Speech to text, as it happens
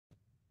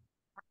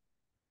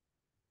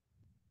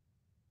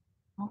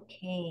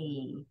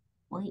Okay,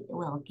 we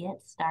will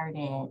get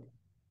started.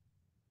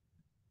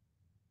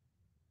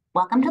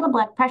 Welcome to the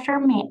Blood Pressure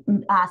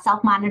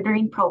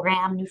Self-Monitoring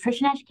Program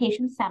Nutrition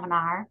Education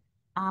Seminar.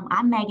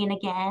 I'm Megan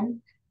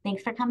again.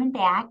 Thanks for coming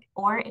back,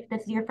 or if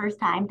this is your first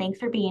time, thanks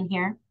for being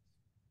here.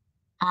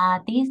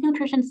 These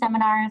nutrition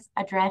seminars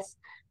address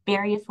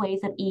various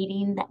ways of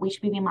eating that we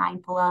should be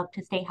mindful of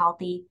to stay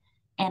healthy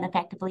and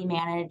effectively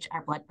manage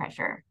our blood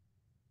pressure.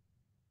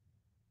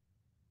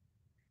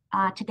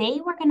 Today,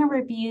 we're going to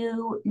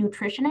review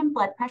nutrition and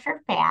blood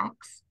pressure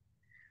facts,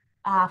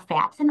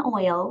 fats and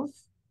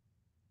oils,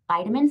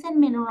 vitamins and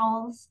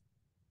minerals,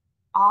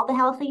 all the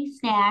healthy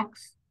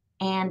snacks,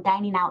 and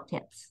dining out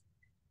tips.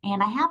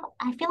 And I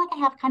feel like I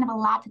have kind of a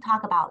lot to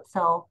talk about,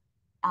 so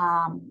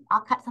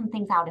I'll cut some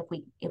things out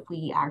if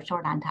we are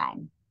short on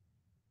time.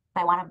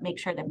 I want to make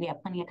sure that we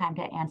have plenty of time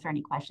to answer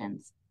any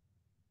questions.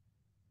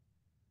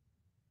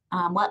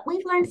 What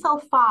we've learned so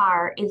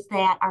far is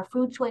that our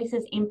food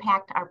choices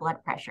impact our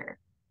blood pressure.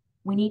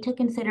 We need to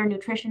consider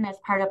nutrition as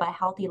part of a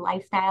healthy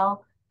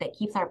lifestyle that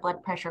keeps our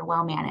blood pressure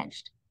well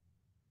managed.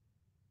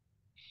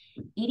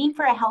 Eating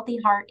for a healthy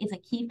heart is a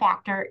key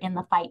factor in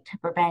the fight to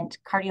prevent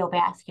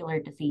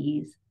cardiovascular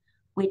disease,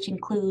 which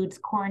includes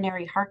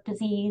coronary heart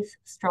disease,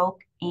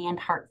 stroke, and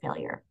heart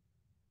failure.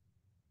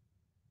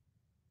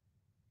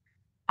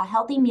 A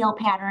healthy meal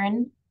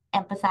pattern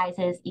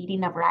emphasizes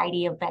eating a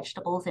variety of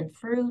vegetables and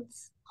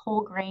fruits,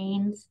 whole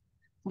grains,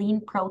 lean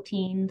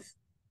proteins,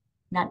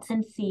 nuts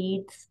and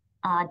seeds.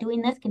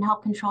 Doing this can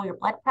help control your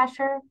blood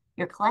pressure,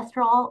 your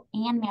cholesterol,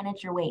 and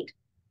manage your weight.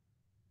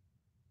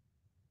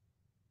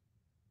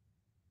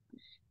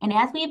 And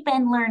as we've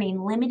been learning,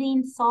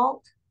 limiting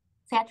salt,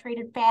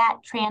 saturated fat,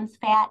 trans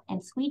fat,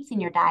 and sweets in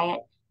your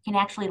diet can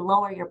actually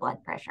lower your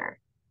blood pressure.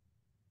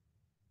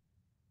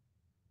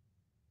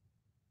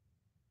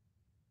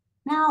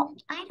 Now,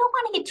 I don't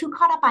want to get too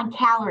caught up on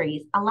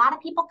calories. A lot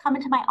of people come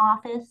into my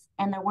office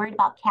and they're worried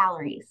about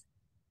calories.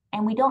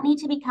 And we don't need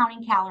to be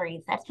counting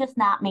calories. That's just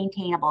not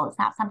maintainable. It's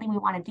not something we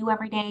want to do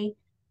every day.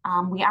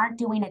 We aren't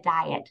doing a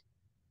diet.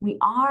 We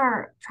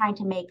are trying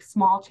to make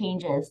small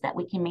changes that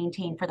we can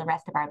maintain for the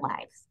rest of our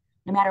lives,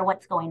 no matter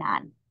what's going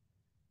on.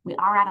 We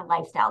are on a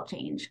lifestyle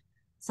change.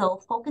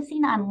 So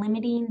focusing on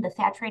limiting the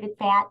saturated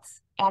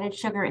fats, added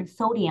sugar, and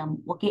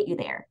sodium will get you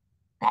there.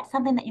 That's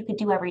something that you could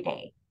do every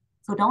day.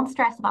 So don't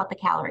stress about the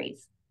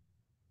calories.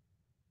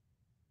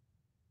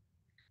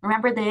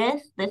 Remember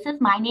this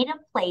is my native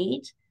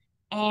plate,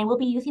 and we'll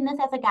be using this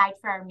as a guide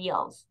for our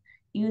meals,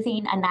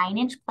 using a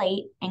 9-inch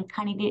plate and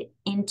cutting it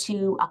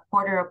into a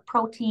quarter of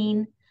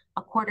protein,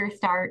 a quarter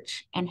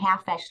starch, and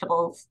half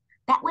vegetables.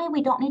 That way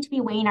we don't need to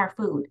be weighing our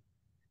food.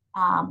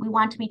 We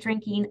want to be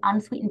drinking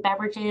unsweetened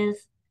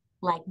beverages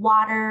like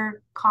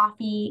water,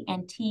 coffee,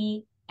 and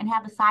tea, and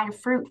have a side of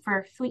fruit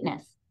for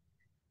sweetness.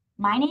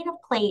 My native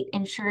plate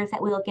ensures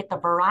that we will get the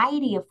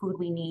variety of food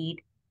we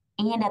need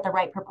and at the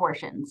right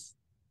proportions.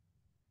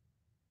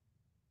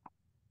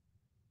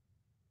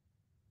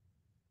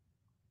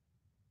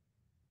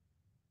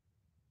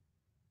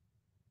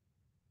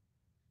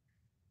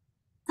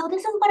 So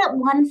this is what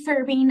one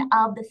serving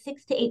of the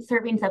 6 to 8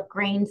 servings of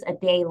grains a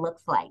day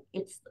looks like.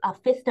 It's a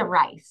fist of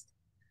rice.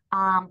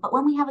 But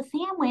when we have a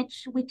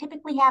sandwich, we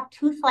typically have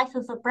 2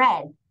 slices of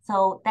bread.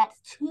 So that's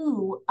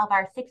 2 of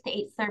our 6 to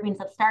 8 servings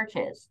of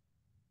starches.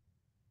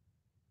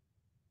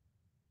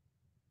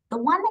 The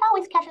one that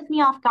always catches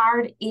me off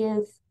guard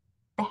is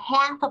the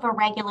half of a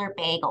regular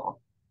bagel.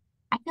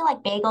 I feel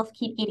like bagels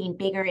keep getting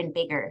bigger and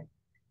bigger.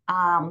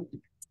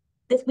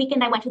 This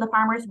weekend I went to the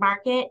farmer's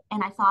market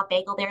and I saw a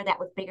bagel there that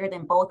was bigger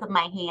than both of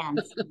my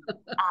hands.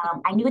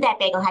 I knew that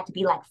bagel had to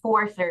be like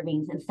 4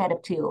 servings instead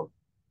of 2.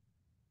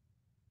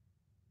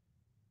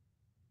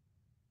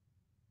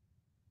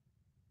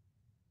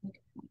 Make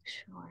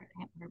sure I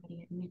have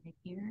everybody admitted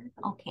here.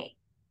 Okay.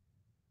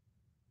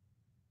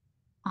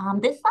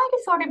 This slide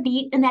is sort of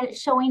neat in that it's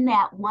showing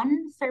that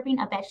 1 serving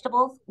of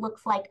vegetables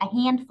looks like a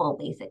handful,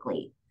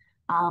 basically.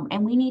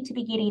 And we need to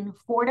be getting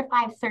 4 to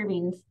 5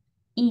 servings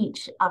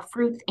each of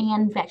fruits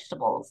and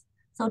vegetables.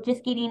 So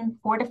just getting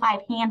 4 to 5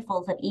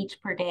 handfuls of each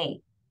per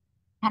day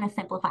kind of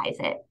simplifies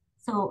it.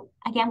 So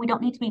again, we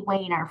don't need to be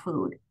weighing our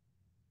food.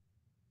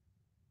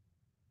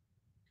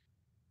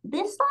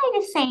 This slide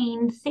is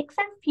saying 6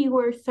 or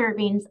fewer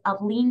servings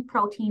of lean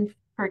protein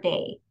per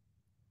day.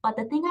 But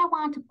the thing I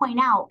want to point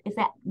out is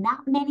that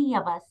not many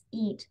of us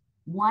eat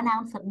 1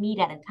 ounce of meat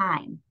at a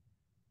time.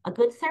 A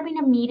good serving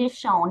of meat is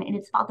shown, and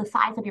it's about the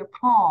size of your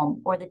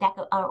palm or a deck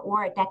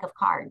of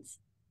cards.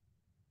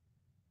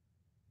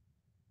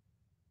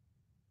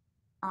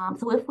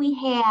 So if we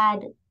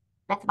had,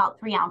 that's about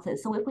 3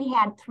 ounces. So if we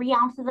had 3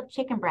 ounces of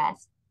chicken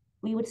breast,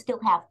 we would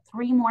still have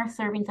 3 more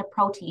servings of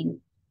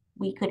protein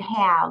we could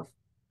have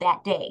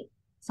that day.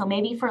 So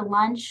maybe for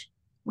lunch,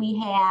 we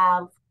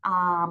have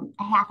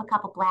a half a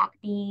cup of black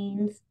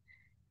beans.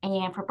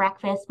 And for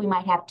breakfast, we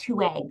might have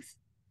 2 eggs.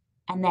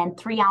 And then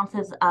 3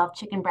 ounces of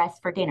chicken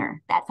breast for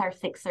dinner. That's our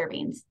 6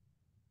 servings.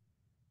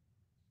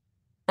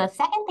 The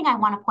second thing I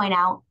want to point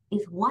out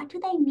is, what do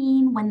they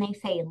mean when they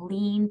say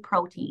lean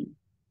protein?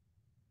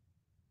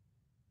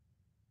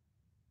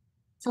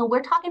 So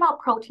we're talking about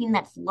protein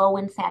that's low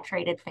in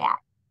saturated fat,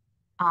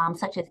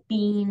 such as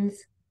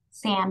beans,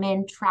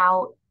 salmon,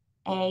 trout,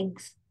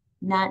 eggs,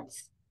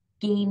 nuts,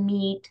 game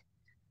meat,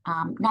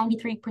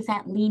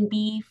 93% lean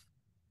beef,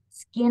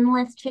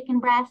 skinless chicken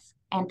breasts,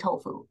 and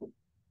tofu.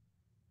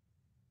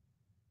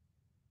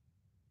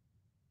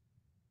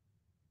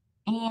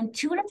 And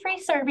 2 to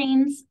 3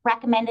 servings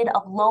recommended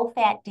of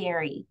low-fat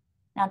dairy.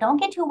 Now,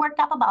 don't get too worked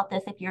up about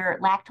this if you're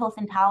lactose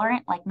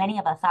intolerant, like many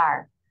of us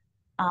are.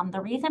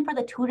 The reason for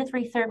the 2 to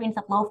 3 servings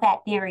of low-fat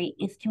dairy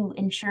is to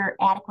ensure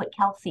adequate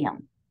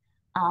calcium.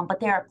 But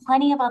there are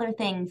plenty of other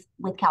things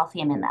with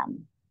calcium in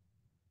them.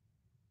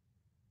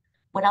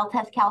 What else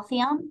has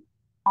calcium?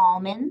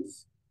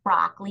 Almonds,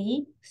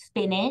 broccoli,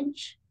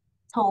 spinach,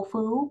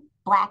 tofu,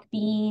 black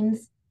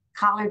beans,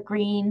 collard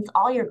greens,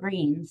 all your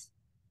greens,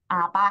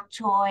 bok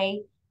choy,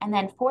 and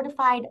then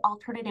fortified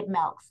alternative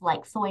milks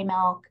like soy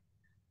milk,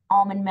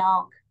 almond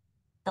milk,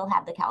 they'll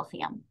have the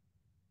calcium.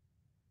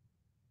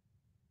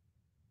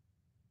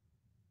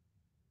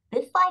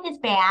 This slide is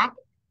back.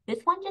 This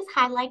one just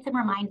highlights and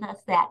reminds us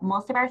that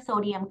most of our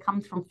sodium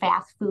comes from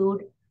fast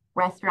food,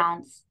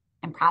 restaurants,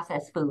 and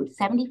processed food.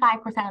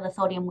 75% of the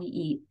sodium we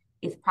eat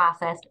is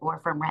processed or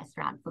from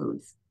restaurant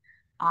foods.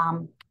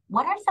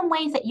 What are some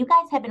ways that you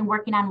guys have been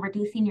working on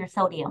reducing your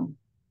sodium?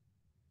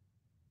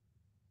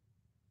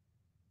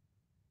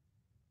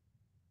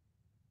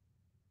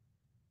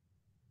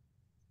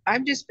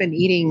 I've just been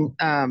eating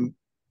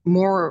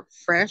more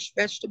fresh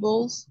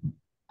vegetables,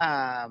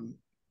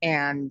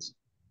 and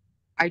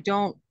I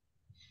don't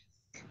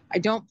I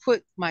don't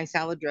put my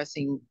salad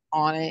dressing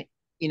on it.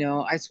 You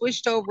know, I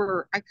switched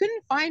over. I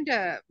couldn't find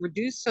a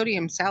reduced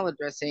sodium salad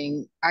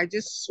dressing. I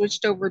just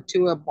switched over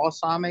to a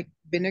balsamic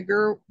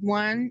vinegar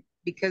one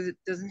because it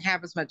doesn't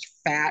have as much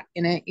fat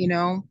in it, you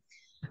know.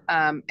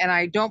 And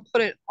I don't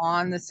put it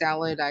on the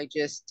salad. I'll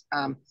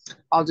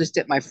just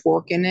dip my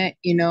fork in it,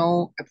 you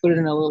know. I put it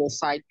in a little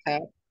side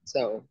cut.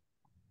 So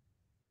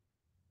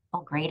Oh,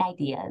 great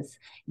ideas.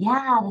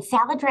 Yeah, the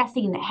salad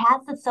dressing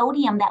has the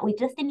sodium that we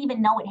just didn't even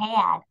know it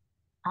had.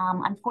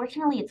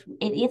 Unfortunately,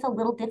 it is a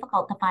little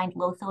difficult to find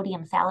low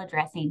sodium salad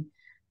dressing.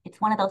 It's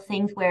one of those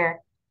things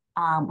where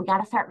we got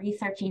to start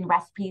researching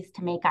recipes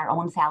to make our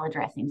own salad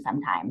dressing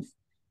sometimes,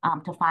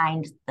 to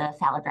find the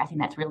salad dressing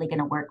that's really going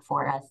to work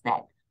for us,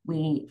 that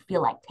we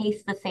feel like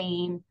tastes the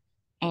same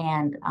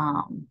and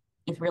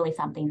is really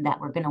something that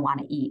we're going to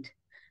want to eat.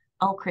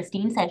 Oh,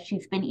 Christine says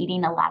she's been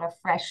eating a lot of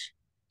fresh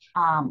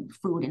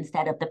food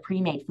instead of the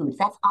pre-made foods.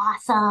 That's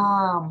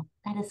awesome.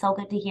 That is so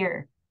good to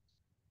hear.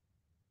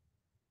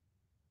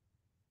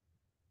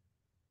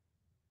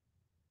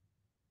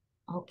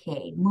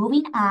 Okay,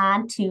 moving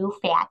on to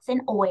fats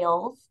and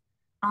oils.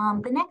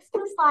 The next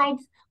two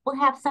slides will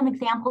have some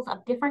examples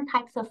of different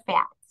types of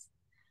fats.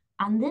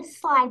 On this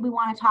slide, we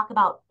want to talk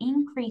about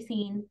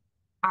increasing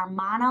our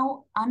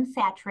mono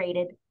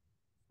unsaturated,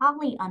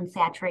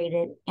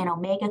 polyunsaturated, and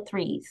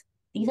omega-3s.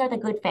 These are the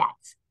good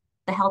fats,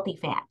 the healthy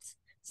fats.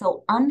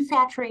 So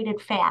unsaturated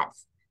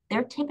fats,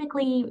 they're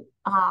typically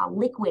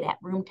liquid at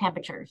room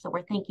temperature. So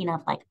we're thinking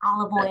of like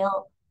olive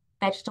oil,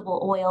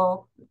 vegetable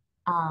oil,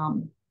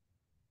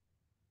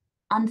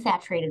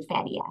 unsaturated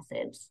fatty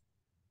acids.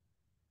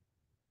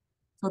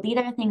 So these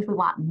are the things we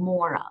want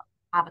more of.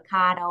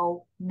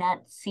 Avocado,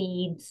 nuts,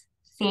 seeds,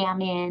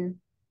 salmon,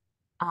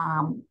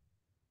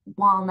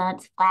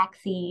 walnuts,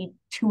 flaxseed,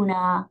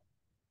 tuna.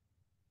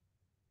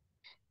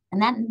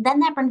 And then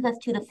that brings us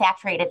to the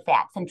saturated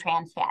fats and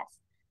trans fats.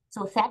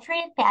 So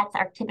saturated fats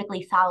are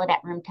typically solid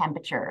at room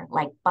temperature,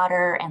 like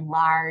butter and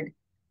lard,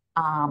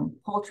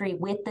 poultry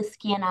with the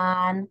skin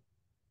on.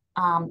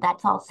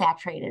 That's all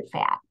saturated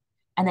fat.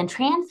 And then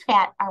trans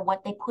fat are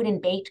what they put in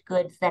baked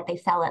goods that they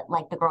sell at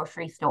like the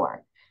grocery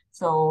store.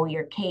 So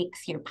your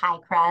cakes, your pie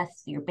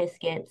crusts, your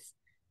biscuits,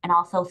 and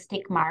also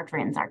stick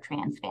margarines are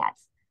trans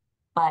fats.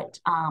 But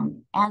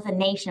as a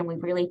nation,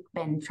 we've really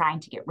been trying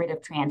to get rid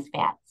of trans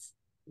fats.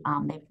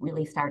 They've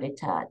really started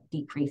to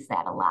decrease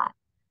that a lot.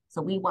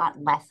 So we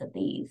want less of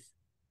these.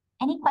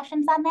 Any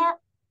questions on that?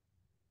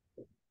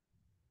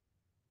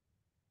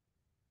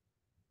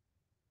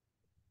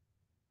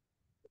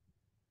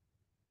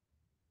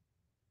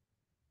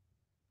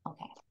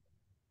 Okay.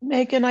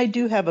 Megan, I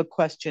do have a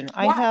question.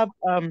 I Yeah.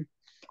 have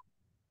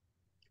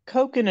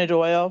coconut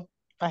oil.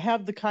 I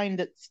have the kind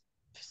that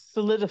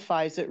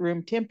solidifies at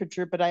room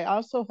temperature, but I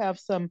also have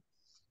some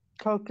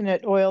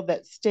coconut oil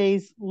that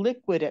stays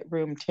liquid at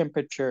room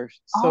temperature.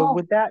 So Oh,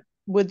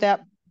 would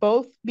that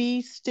both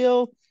be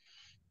still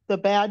the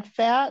bad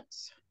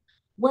fats?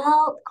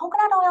 well,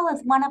 coconut oil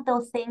is one of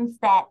those things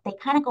that they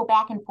kind of go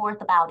back and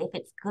forth about if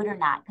it's good or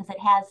not, because it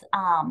has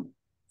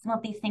some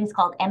of these things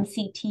called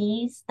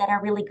MCTs that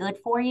are really good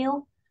for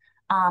you.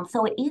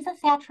 So it is a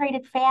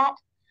saturated fat,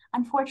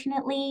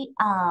 unfortunately,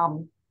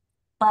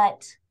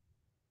 but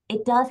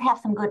it does have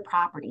some good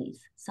properties.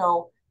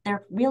 So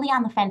they're really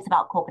on the fence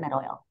about coconut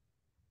oil.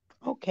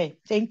 Okay,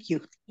 thank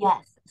you.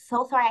 Yes.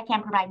 So sorry I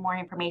can't provide more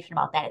information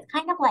about that. It's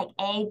kind of like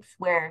eggs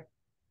where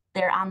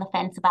they're on the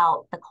fence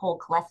about the whole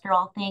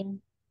cholesterol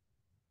thing.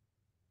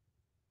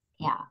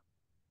 Yeah.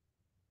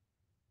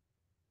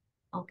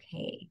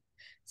 Okay.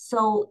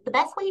 So the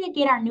best way to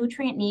get our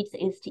nutrient needs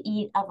is to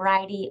eat a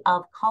variety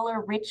of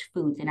color-rich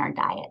foods in our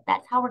diet.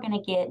 That's how we're going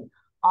to get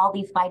all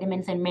these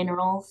vitamins and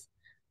minerals.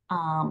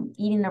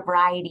 Eating a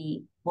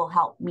variety will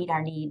help meet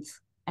our needs,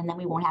 and then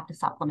we won't have to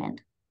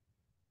supplement.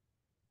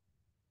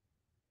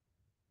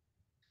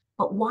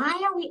 But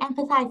why are we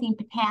emphasizing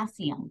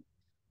potassium?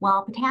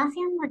 Well,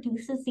 potassium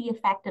reduces the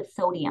effect of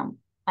sodium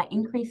by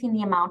increasing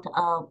the amount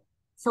of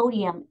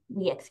sodium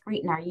we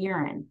excrete in our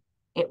urine.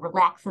 It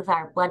relaxes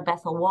our blood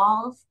vessel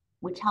walls,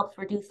 which helps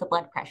reduce the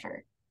blood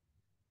pressure.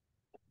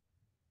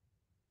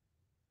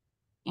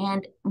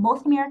 And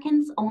most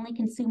Americans only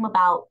consume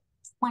about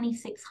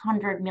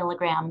 2,600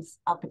 milligrams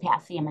of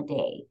potassium a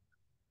day,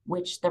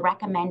 which the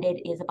recommended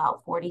is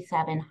about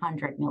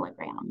 4,700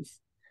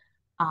 milligrams.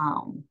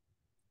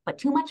 But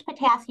too much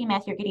potassium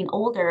as you're getting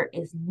older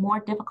is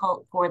more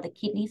difficult for the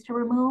kidneys to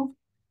remove.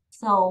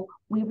 So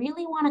we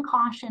really want to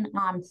caution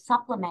on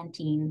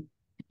supplementing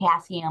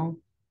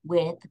potassium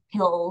with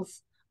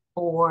pills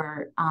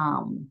or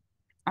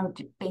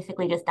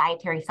basically just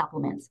dietary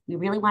supplements. We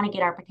really want to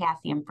get our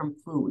potassium from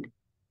food.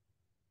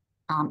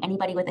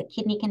 Anybody with a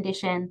kidney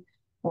condition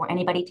or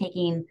anybody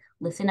taking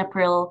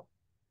lisinopril,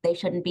 they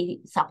shouldn't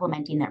be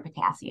supplementing their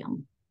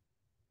potassium.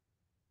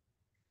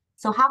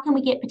 So how can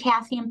we get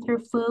potassium through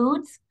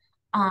foods?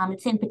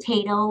 It's in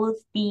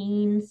potatoes,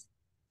 beans,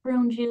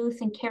 prune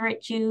juice and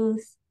carrot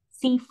juice,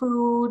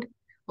 seafood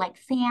like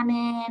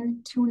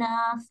salmon,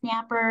 tuna,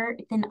 snapper.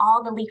 It's in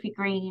all the leafy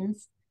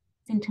greens.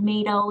 It's in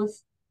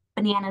tomatoes,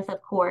 bananas,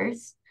 of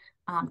course,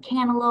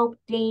 cantaloupe,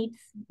 dates,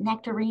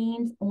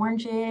 nectarines,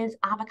 oranges,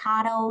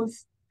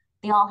 avocados.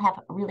 They all have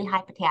really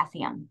high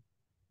potassium.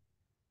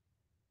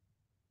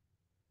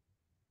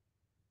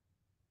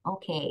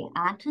 Okay,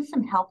 on to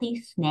some healthy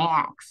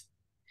snacks.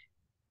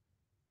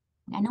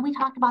 I know we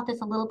talked about this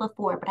a little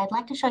before, but I'd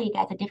like to show you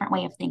guys a different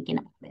way of thinking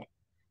about it.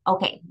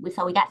 Okay,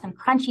 so we got some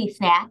crunchy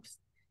snacks,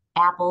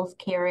 apples,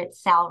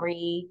 carrots,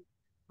 celery,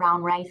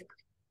 brown rice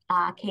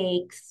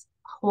cakes,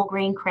 whole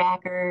grain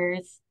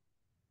crackers.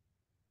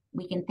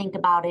 We can think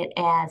about it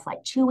as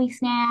like chewy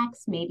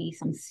snacks, maybe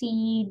some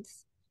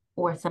seeds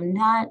or some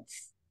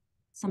nuts,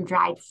 some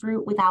dried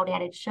fruit without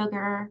added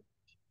sugar,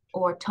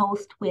 or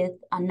toast with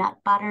a nut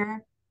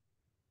butter.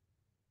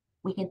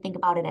 We can think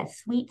about it as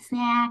sweet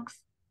snacks,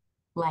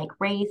 like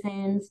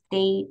raisins,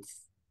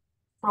 dates,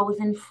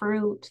 frozen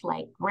fruit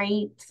like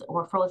grapes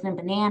or frozen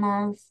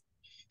bananas,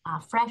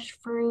 fresh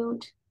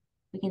fruit.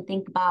 We can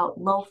think about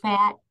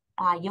low-fat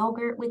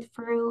yogurt with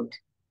fruit.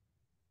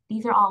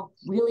 These are all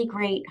really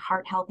great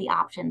heart-healthy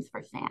options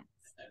for snacks.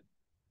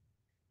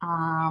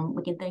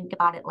 We can think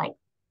about it like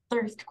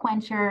thirst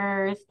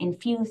quenchers,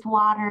 infused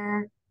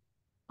water,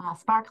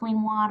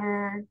 sparkling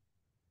water.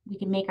 We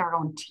can make our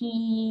own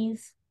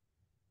teas,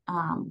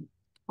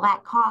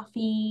 black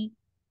coffee.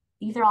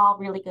 These are all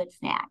really good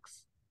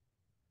snacks.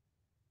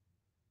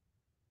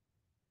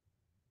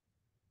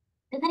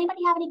 Does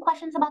anybody have any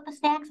questions about the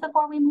snacks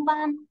before we move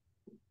on?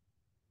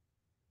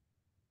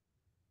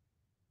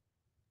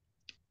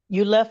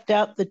 You left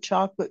out the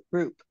chocolate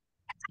group.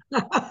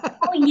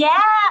 Oh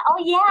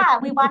yeah.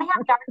 We want to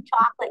have dark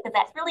chocolate because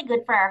that's really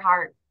good for our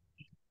heart.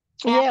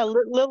 Yeah, a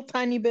little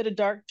tiny bit of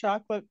dark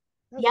chocolate.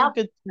 That's a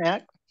good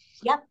snack.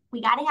 Yep,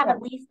 we got to have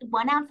at least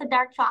 1 ounce of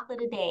dark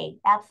chocolate a day.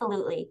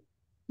 Absolutely.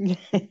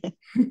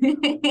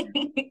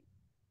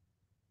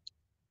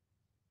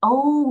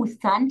 Oh,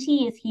 sun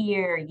tea is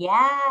here.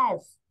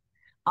 Yes.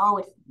 Oh,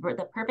 it's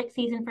the perfect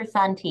season for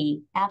sun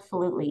tea.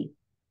 Absolutely.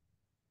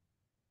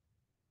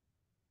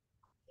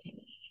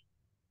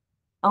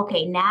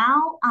 Okay,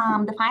 now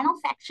the final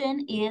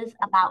section is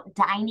about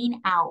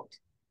dining out.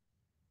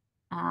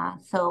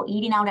 So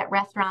eating out at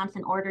restaurants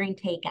and ordering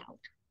takeout.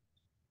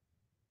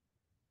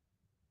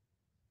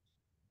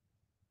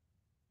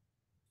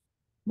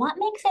 What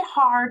makes it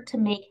hard to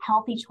make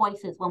healthy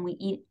choices when we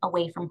eat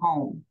away from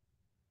home?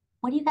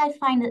 What do you guys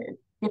find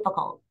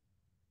difficult?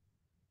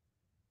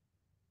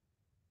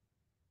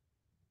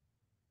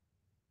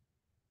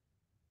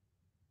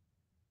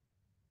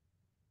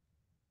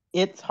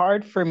 It's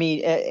hard for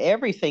me,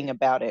 everything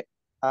about it.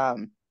 All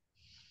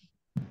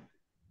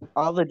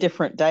the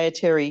different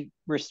dietary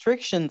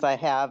restrictions I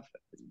have,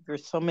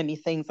 there's so many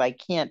things I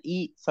can't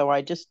eat. So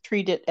I just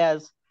treat it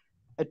as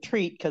a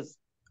treat because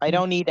I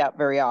don't eat out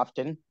very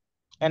often.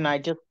 And I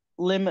just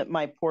limit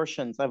my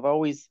portions. I've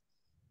always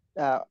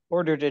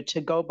ordered a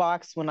to-go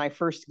box when I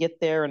first get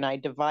there, and I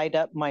divide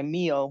up my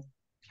meal,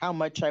 how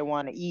much I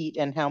want to eat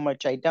and how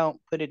much I don't,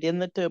 put it in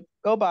the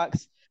to-go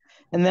box,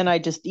 and then I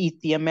just eat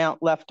the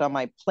amount left on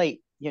my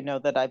plate,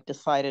 that I've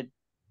decided,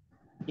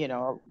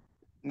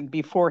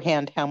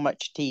 beforehand how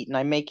much to eat, and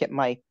I make it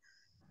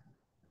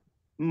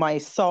my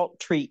salt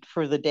treat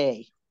for the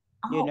day.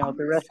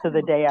 The rest of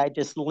the day I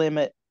just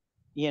limit,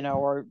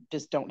 or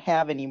just don't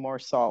have any more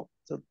salt.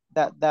 So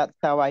that's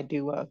how I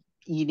do a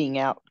eating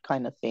out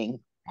kind of thing.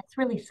 That's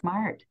really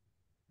smart.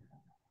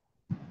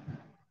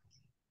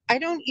 I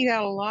don't eat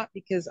out a lot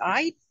because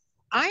I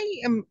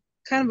am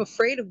kind of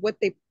afraid of what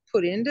they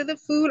put into the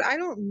food. I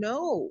don't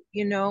know,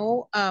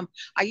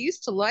 I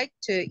used to like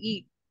to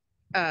eat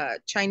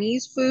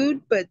Chinese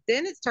food, but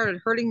then it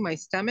started hurting my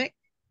stomach.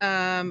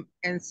 And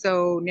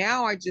so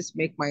now I just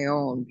make my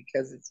own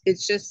because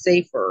it's just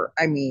safer.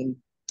 I mean,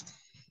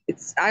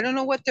 it's I don't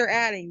know what they're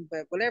adding,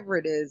 but whatever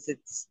it is,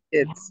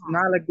 Yeah. it's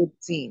not a good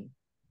scene.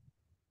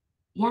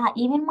 Yeah,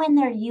 even when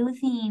they're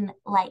using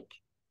like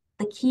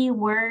the key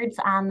words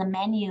on the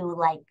menu,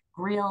 like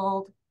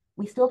grilled,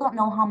 we still don't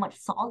know how much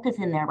salt is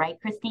in there, right,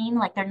 Christine?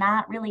 Like they're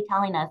not really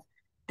telling us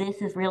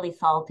this is really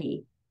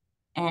salty.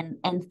 And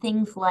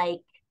things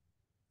like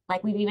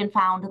we've even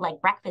found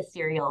like breakfast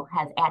cereal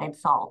has added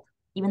salt,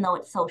 even though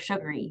it's so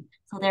sugary.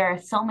 So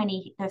there's so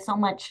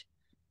much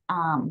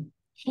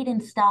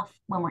hidden stuff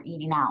when we're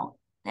eating out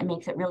that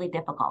makes it really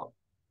difficult.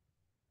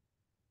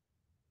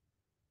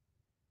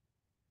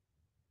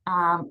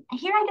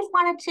 Here I just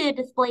wanted to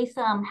display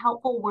some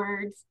helpful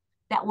words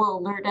that will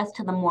alert us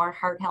to the more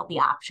heart healthy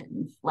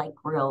options like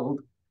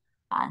grilled,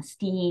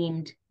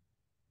 steamed,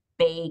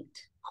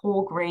 baked,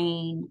 whole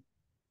grain,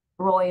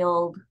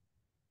 broiled.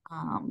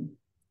 Um,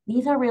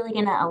 these are really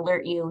going to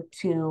alert you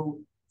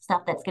to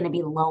stuff that's going to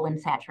be low in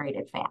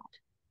saturated fat.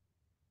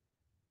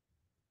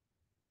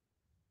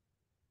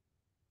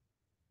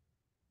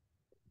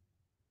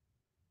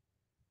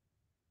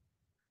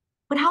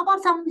 But how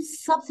about some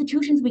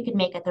substitutions we could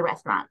make at the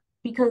restaurant?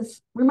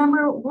 Because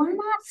remember, we're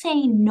not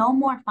saying no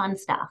more fun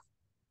stuff.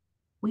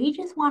 We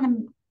just want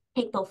to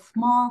take those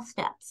small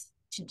steps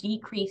to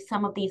decrease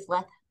some of these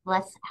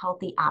less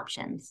healthy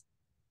options.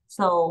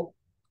 So,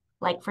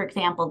 like for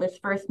example, this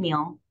first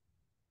meal,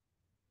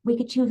 we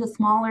could choose a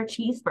smaller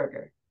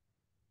cheeseburger.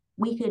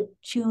 We could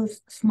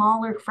choose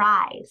smaller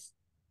fries.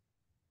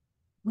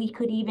 We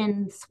could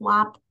even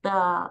swap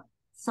the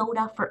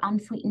soda for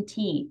unsweetened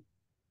tea.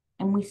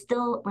 And we're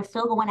still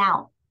going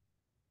out.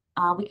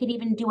 We could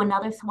even do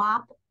another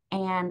swap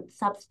and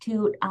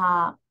substitute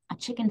a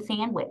chicken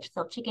sandwich.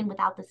 So chicken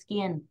without the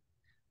skin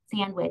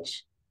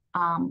sandwich.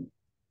 Um,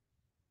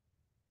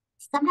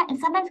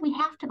 sometimes we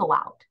have to go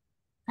out.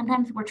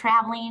 Sometimes we're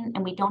traveling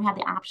and we don't have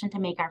the option to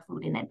make our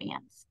food in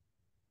advance.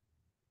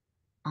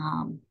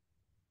 Um,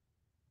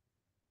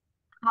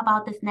 how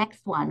about this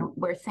next one?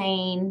 We're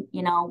saying,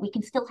 you know, we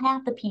can still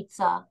have the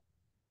pizza,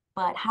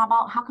 but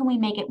how can we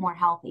make it more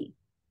healthy?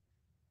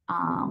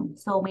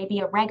 So maybe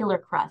a regular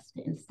crust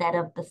instead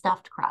of the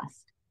stuffed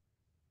crust,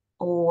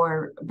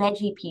 or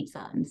veggie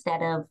pizza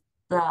instead of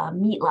the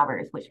meat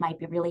lovers, which might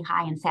be really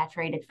high in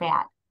saturated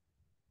fat.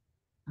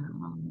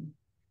 Um,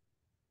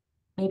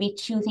 maybe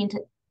choosing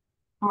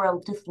for a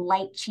just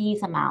light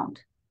cheese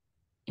amount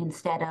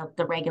instead of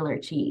the regular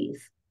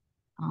cheese.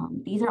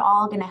 These are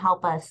all going to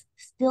help us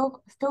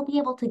still be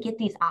able to get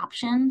these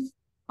options,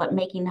 but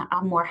making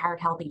more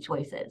heart healthy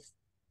choices.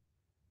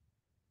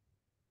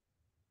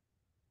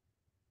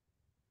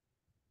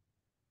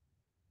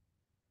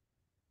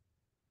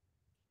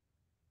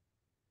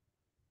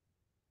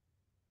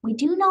 We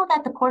do know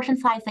that the portion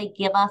size they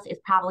give us is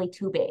probably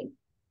too big.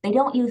 They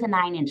don't use a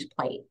 9-inch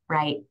plate,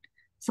 right?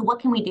 So what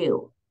can we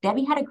do?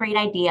 Debbie had a great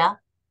idea.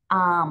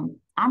 I'm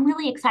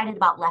really excited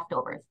about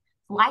leftovers.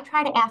 So I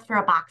try to ask for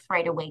a box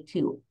right away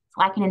too,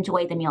 so I can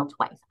enjoy the meal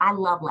twice. I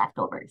love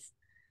leftovers.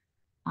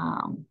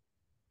 Um,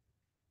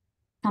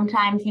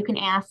 sometimes you can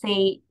ask,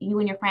 say, you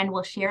and your friend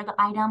will share the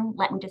item,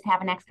 let me just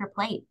have an extra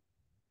plate.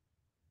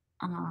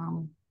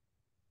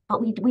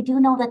 But we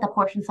do know that the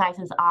portion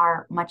sizes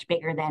are much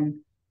bigger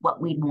than what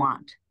we'd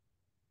want.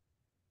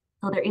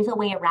 So there is a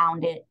way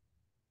around it.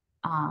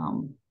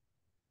 Um,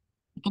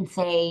 you can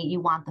say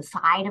you want the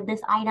side of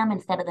this item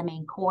instead of the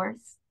main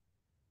course,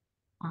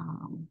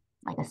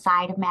 like a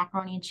side of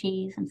macaroni and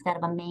cheese instead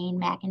of a main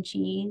mac and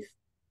cheese,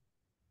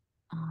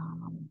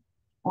 um,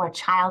 or a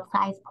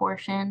child-sized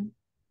portion.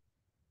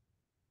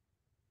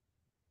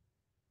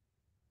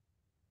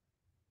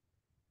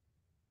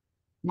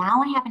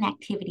 Now I have an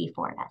activity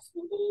for us.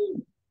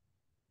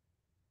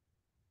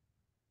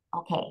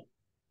 Okay,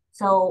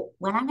 so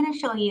what I'm going to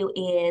show you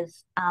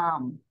is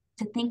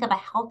to think of a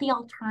healthy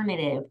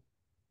alternative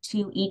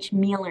to each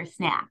meal or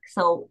snack.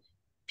 So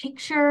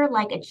picture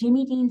like a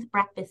Jimmy Dean's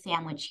breakfast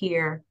sandwich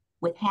here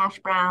with hash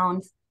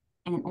browns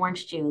and an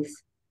orange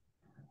juice.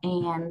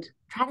 And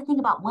try to think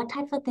about what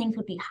types of things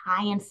would be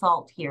high in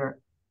salt here.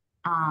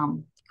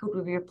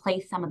 Could we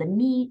replace some of the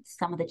meats,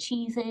 some of the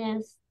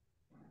cheeses?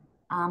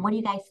 What do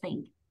you guys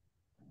think?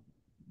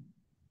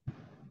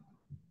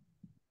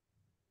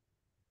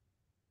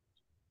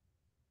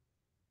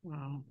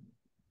 Wow.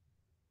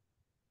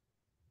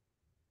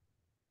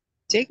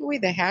 Take away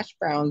the hash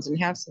browns and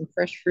have some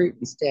fresh fruit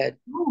instead.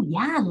 Oh,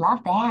 yeah, I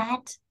love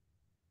that.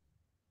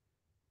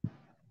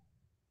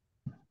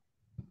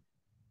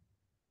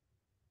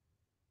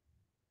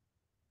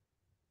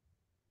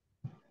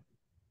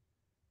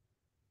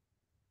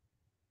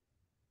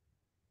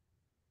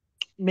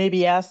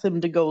 Maybe ask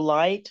them to go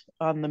light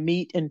on the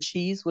meat and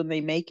cheese when they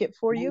make it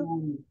for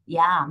you.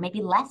 Yeah,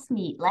 maybe less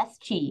meat, less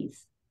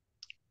cheese.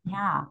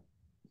 Yeah.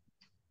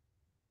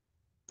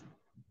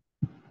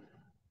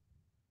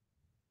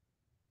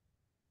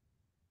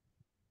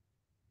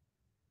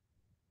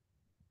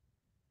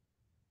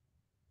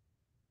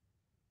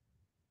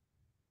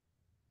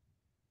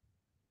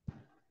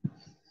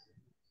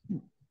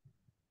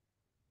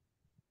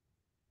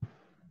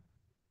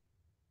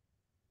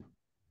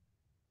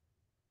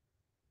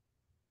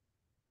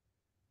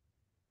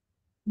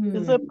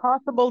 Is it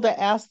possible to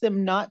ask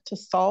them not to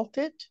salt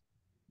it?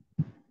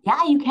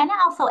 Yeah, you can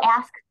also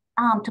ask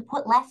to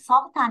put less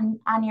salt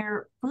on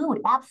your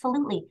food.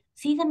 Absolutely.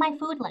 Season my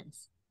food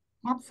less.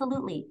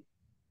 Absolutely.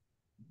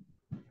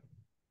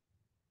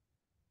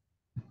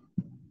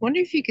 Wonder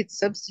if you could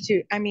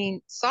substitute. I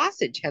mean,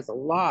 sausage has a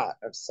lot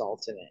of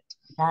salt in it,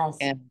 It does.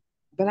 and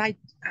but I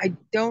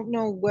don't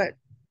know what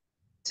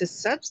to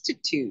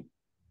substitute.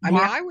 I mean,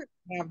 Yeah. I wouldn't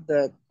have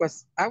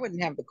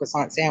the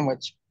croissant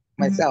sandwich Mhm.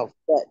 myself,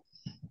 but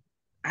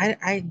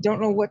I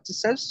don't know what to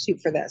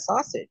substitute for that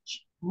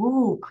sausage.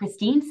 Ooh,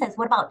 Christine says,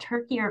 what about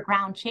turkey or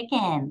ground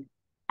chicken?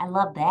 I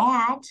love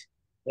that.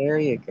 There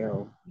you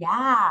go.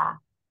 Yeah.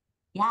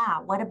 Yeah.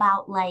 What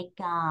about like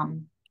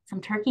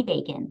some turkey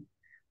bacon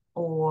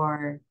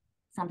or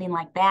something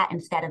like that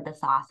instead of the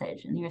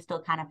sausage? And you're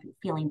still kind of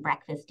feeling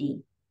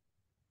breakfasty.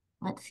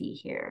 Let's see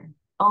here.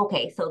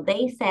 Okay, so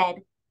they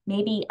said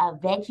maybe a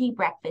veggie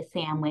breakfast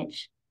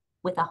sandwich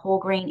with a whole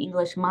grain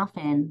English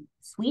muffin,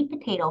 sweet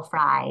potato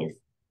fries,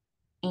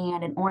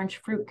 and an orange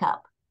fruit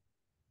cup.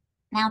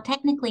 Now,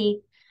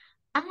 technically,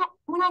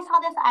 when I saw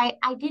this,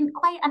 I didn't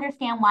quite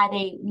understand why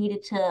they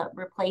needed to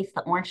replace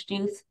the orange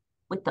juice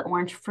with the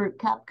orange fruit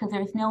cup because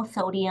there's no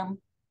sodium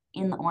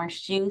in the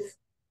orange juice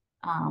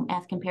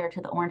as compared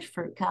to the orange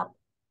fruit cup.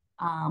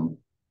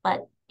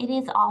 But it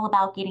is all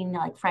about getting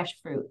like fresh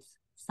fruits.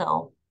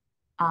 So,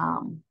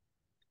 um,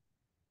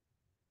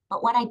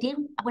 but what I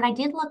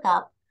did look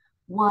up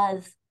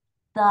was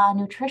the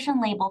nutrition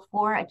label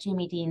for a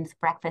Jimmy Dean's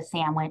breakfast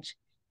sandwich,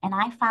 and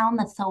I found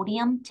the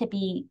sodium to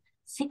be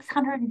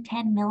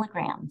 610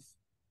 milligrams.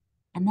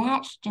 And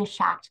that just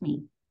shocked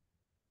me.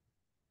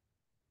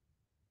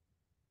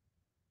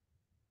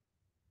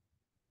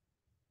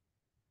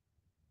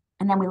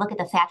 And then we look at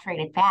the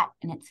saturated fat,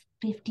 and it's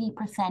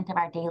 50% of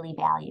our daily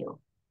value.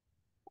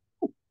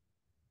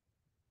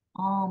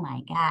 Oh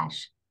my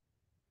gosh.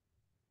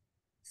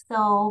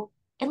 So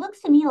it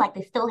looks to me like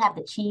they still have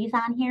the cheese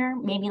on here,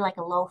 maybe like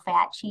a low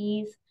fat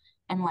cheese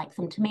and like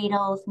some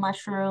tomatoes,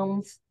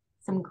 mushrooms,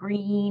 some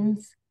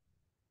greens.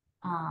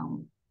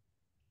 Um,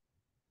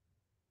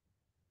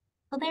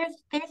 so there's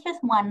just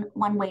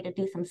one way to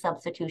do some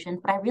substitutions,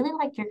 but I really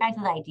liked your guys'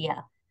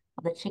 idea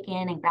of the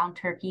chicken and ground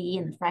turkey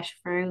and the fresh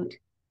fruit.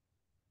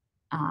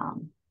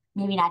 Um,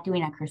 maybe not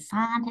doing a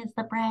croissant as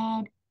the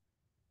bread.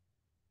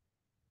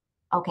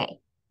 Okay,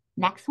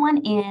 next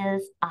one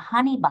is a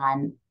honey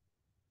bun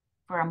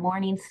for a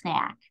morning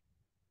snack.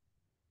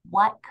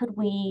 What could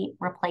we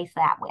replace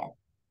that with?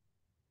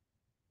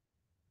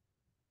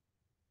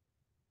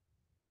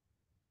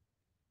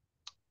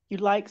 You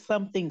like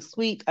something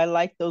sweet? I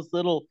like those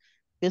little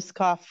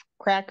Biscoff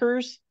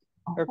crackers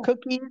or Oh,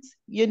 cookies.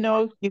 You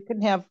know, you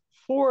can have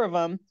 4 of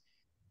them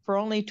for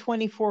only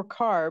 24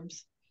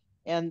 carbs,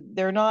 and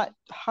they're not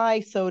high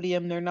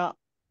sodium, they're not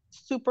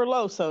super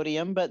low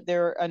sodium, but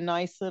they're a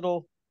nice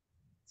little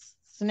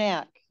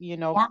snack. You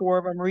know, yeah, 4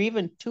 of them or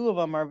even 2 of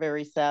them are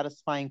very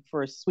satisfying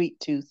for a sweet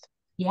tooth.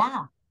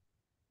 yeah.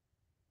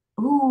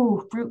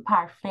 Ooh, fruit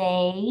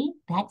parfait.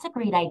 That's a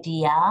great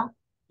idea.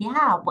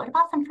 Yeah, what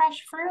about some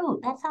fresh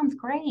fruit? That sounds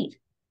great.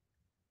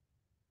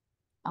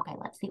 Okay,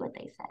 let's see what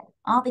they said.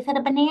 Oh, they said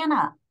a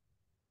banana.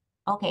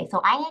 Okay,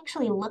 so I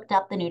actually looked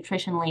up the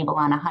nutrition label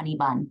on a honey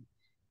bun,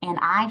 and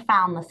I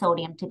found the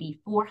sodium to be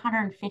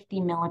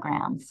 450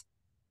 milligrams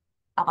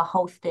of a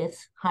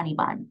Hostess honey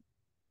bun.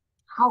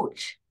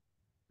 Ouch.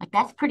 Like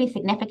that's pretty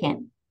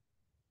significant.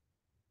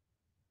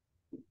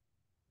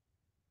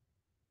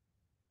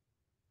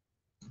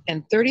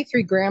 And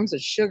 33 grams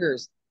of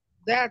sugars.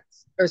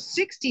 That's or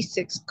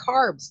 66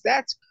 carbs.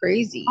 That's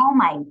crazy. Oh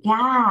my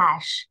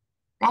gosh.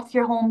 That's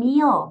your whole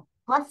meal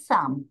plus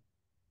some.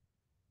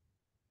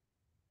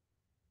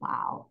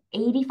 Wow.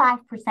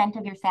 85%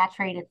 of your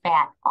saturated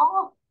fat.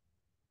 Oh,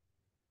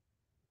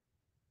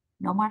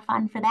 no more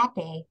fun for that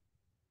day.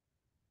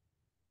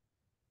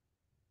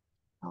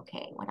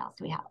 Okay, what else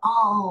do we have?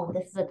 Oh,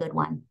 this is a good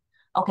one.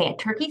 Okay, a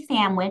turkey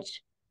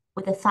sandwich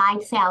with a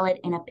side salad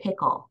and a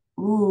pickle.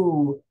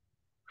 Ooh,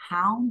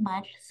 how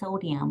much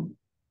sodium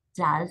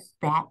does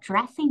that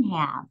dressing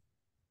have?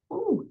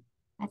 Ooh,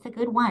 that's a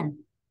good one.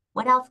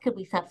 What else could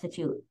we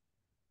substitute?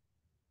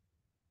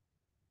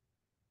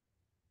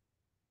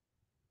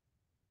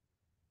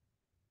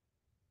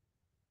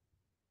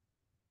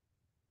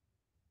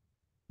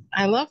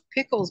 I love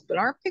pickles, but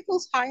are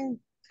pickles kind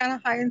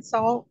of high in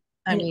salt?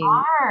 I They mean,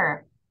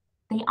 are.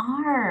 They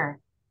are.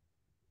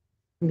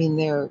 I mean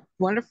they're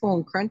wonderful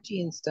and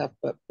crunchy and stuff,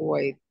 but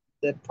boy,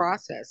 the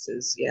process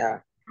is yeah.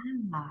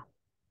 Ah.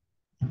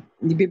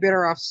 You'd be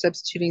better off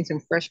substituting some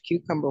fresh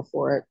cucumber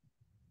for it.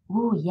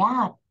 Ooh,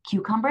 yeah.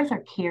 Cucumbers or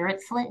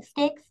carrot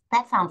sticks.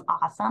 That sounds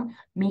awesome.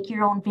 Make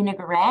your own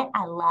vinaigrette.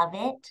 I love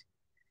it.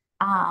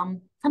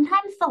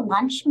 Sometimes the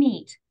lunch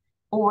meat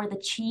or the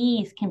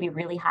cheese can be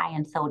really high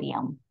in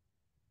sodium.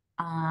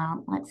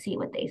 Let's see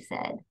what they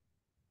said.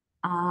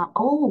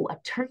 Oh, a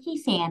turkey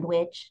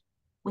sandwich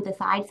with a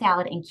side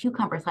salad and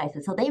cucumber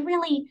slices. So they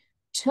really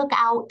took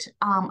out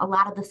a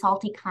lot of the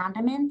salty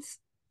condiments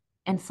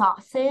and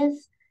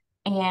sauces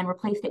and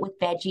replaced it with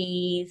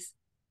veggies,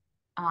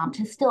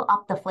 to still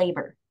up the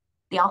flavor.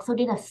 They also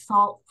did a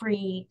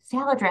salt-free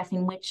salad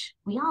dressing, which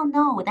we all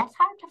know that's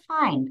hard to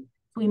find.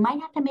 So we might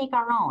have to make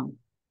our own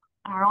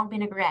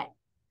vinaigrette.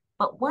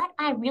 But what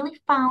I really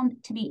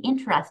found to be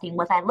interesting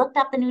was I looked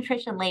up the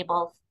nutrition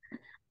labels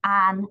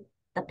on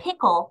the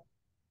pickle,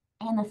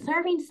 and the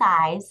serving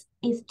size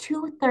is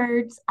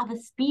 2/3 of a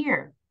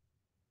spear.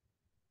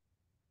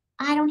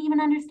 I don't even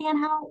understand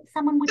how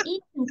someone would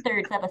eat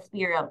 2/3 of a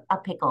spear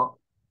of pickle.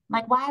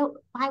 Like,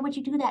 why would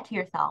you do that to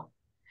yourself?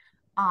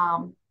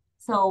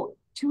 So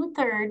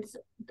 2/3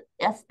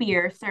 a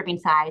spear serving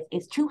size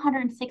is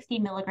 260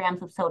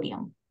 milligrams of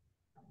sodium.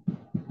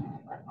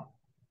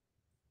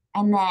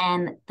 And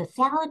then the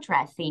salad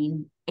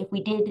dressing, if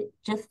we did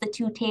just the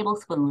 2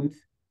 tablespoons,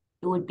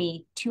 it would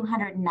be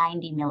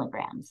 290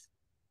 milligrams.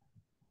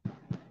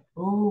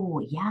 Oh,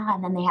 yeah.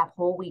 And then they have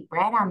whole wheat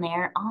bread on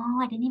there. Oh,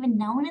 I didn't even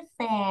notice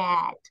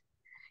that.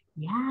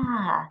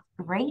 Yeah,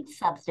 great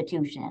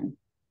substitution.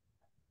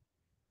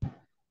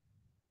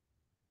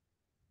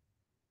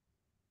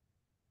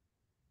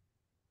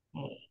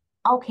 Okay.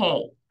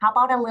 Okay, how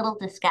about a little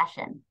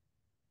discussion?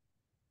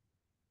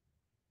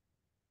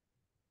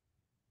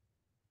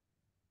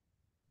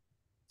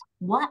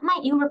 What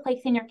might you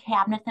replace in your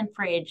cabinets and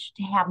fridge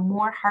to have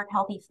more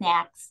heart-healthy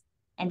snacks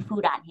and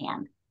food on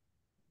hand?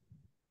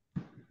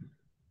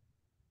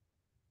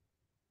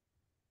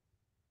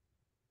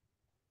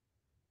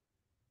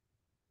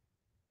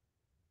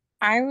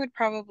 I would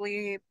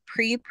probably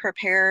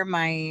pre-prepare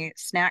my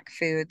snack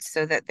foods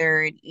so that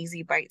they're in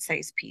easy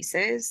bite-sized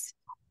pieces.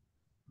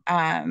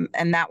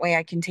 And that way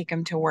I can take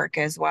them to work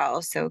as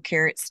well. So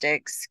carrot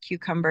sticks,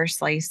 cucumber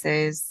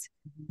slices,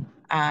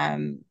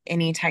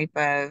 any type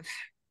of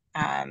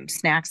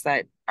snacks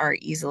that are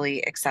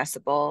easily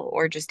accessible,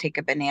 or just take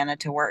a banana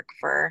to work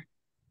for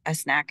a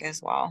snack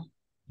as well.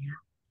 Yeah,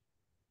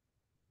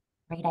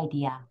 great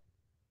idea.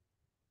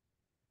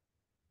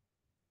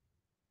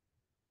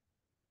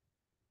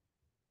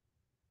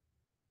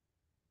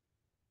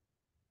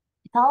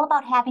 It's all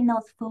about having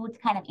those foods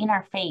kind of in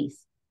our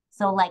face.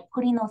 So like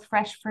putting those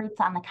fresh fruits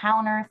on the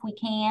counter if we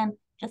can,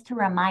 just to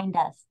remind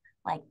us,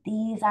 like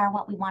these are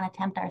what we want to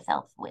tempt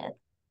ourselves with.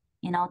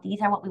 You know, these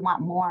are what we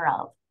want more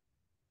of.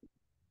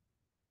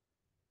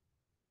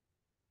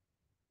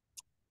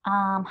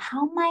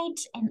 How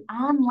might an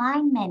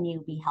online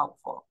menu be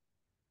helpful?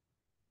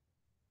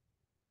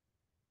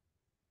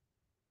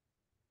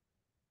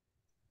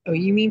 Oh,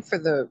 you mean for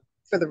the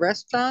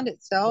restaurant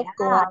itself? Yeah,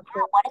 Go yeah. out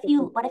there.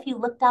 What if you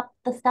looked up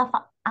the stuff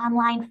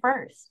online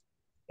first?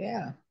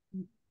 Yeah.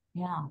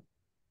 Yeah.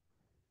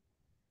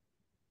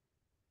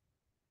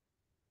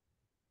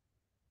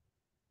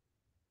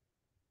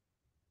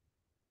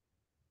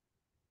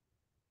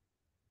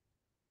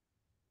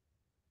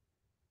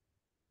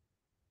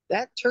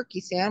 That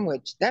turkey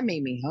sandwich, that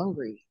made me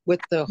hungry with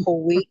the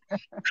whole wheat.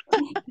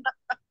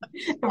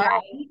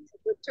 Right.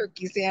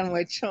 Turkey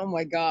sandwich. Oh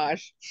my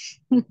gosh.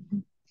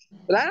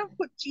 But I don't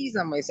put cheese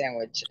on my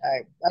sandwich.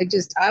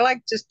 I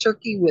like just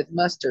turkey with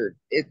mustard.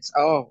 It's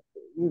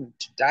to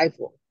die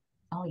for.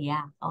 Oh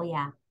yeah. Oh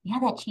yeah. Yeah,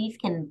 that cheese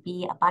can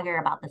be a bugger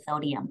about the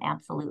sodium.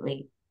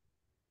 Absolutely.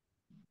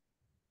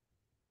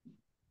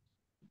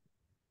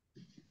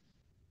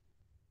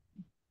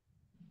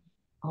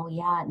 Oh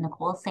yeah,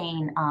 Nicole's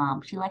saying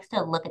she likes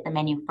to look at the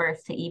menu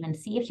first to even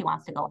see if she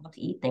wants to go out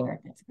to eat there.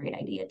 That's a great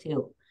idea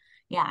too.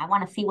 Yeah, I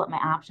want to see what my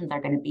options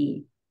are going to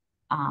be.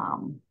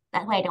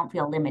 That way I don't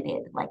feel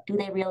limited. Like, do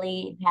they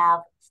really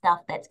have stuff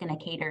that's going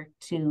to cater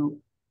to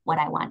what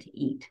I want to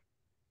eat?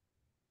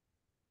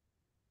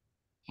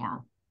 Yeah.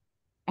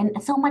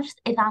 And so much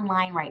is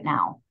online right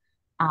now.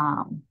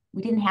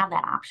 We didn't have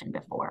that option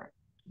before.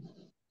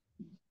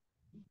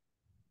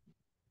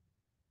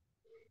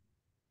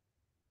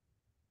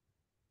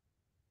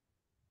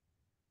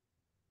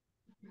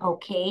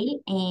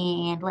 Okay,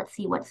 and let's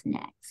see what's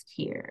next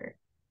here.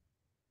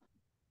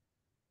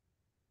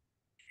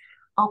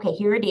 Okay,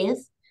 here it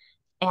is.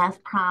 As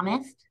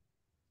promised,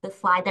 the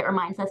slide that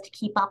reminds us to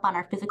keep up on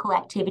our physical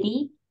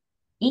activity.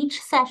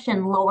 Each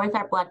session lowers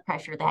our blood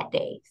pressure that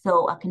day.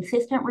 So a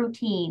consistent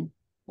routine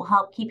will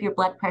help keep your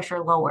blood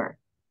pressure lower.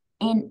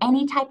 And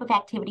any type of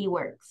activity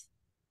works.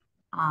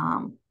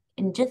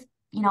 And just,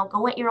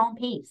 go at your own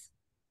pace.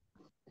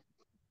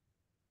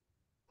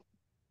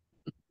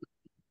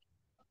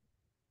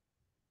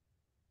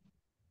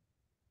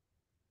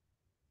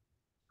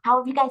 How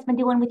have you guys been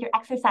doing with your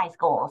exercise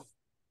goals?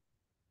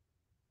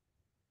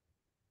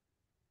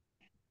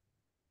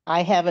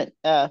 I haven't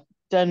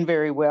done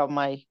very well.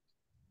 My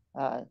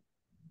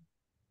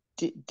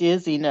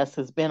dizziness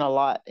has been a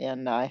lot,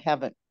 and I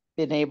haven't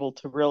been able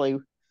to really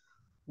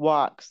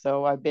walk.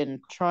 So I've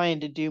been trying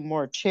to do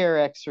more chair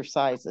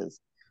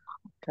exercises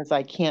because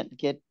I can't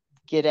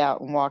get out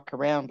and walk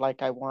around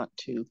like I want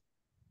to.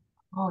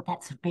 Oh,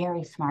 that's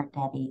very smart,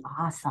 Debbie.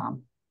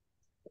 Awesome.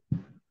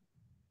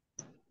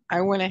 I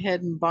went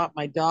ahead and bought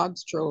my dog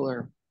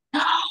stroller.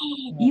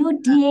 You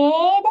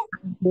did?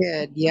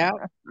 Good. Yeah.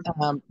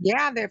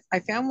 Yeah, I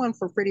found one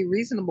for pretty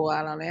reasonable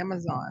out on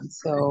Amazon.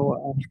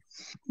 So,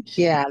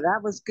 yeah,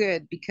 that was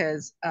good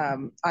because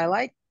I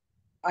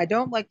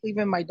don't like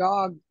leaving my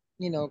dog,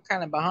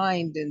 kind of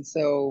behind. And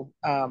so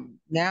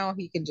now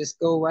he can just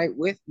go right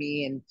with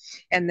me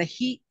and the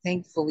heat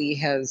thankfully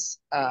has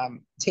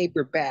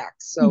tapered back.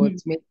 So Mhm.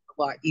 it's made it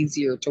a lot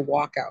easier to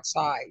walk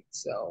outside.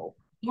 So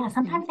Yeah,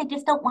 sometimes they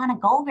just don't want to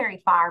go very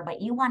far,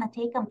 but you want to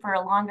take them for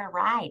a longer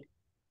ride.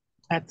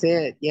 that's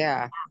it.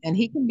 Yeah. And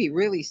he can be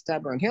really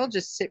stubborn. He'll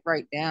just sit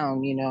right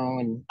down,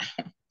 and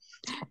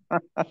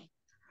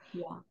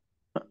Yeah.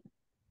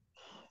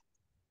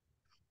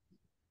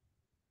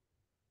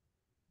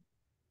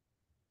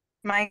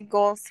 My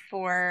goals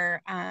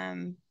for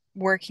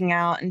working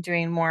out and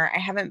doing more, I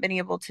haven't been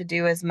able to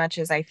do as much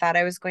as I thought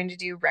I was going to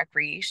do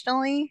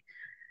recreationally.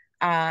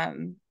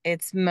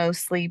 It's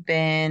mostly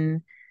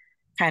been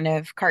kind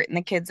of carting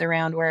the kids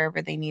around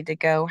wherever they need to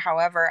go.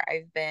 However,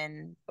 I've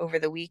been over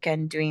the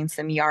weekend doing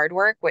some yard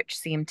work, which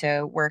seemed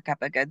to work up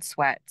a good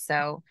sweat.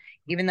 So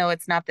even though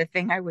it's not the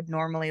thing I would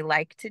normally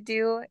like to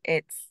do,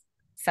 it's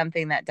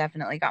something that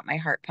definitely got my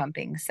heart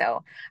pumping.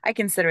 So I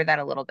consider that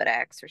a little bit of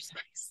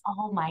exercise.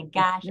 Oh my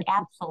gosh,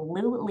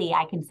 absolutely.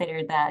 I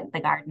consider the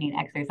gardening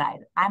exercise.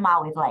 I'm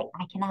always like,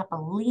 I cannot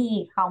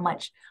believe how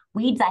much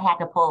weeds I had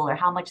to pull or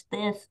how much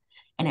this.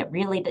 And it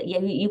really,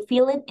 you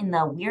feel it in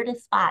the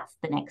weirdest spots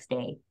the next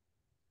day.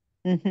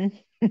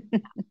 Mhm.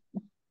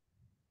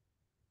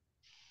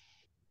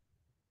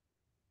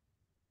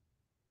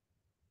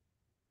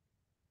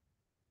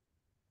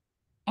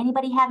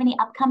 Anybody have any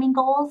upcoming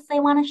goals they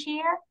want to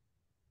share?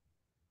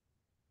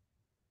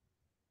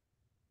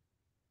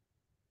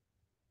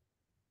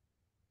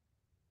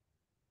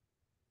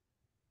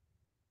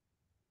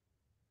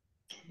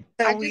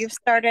 So I just we've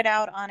started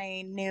out on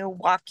a new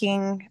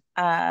walking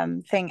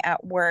thing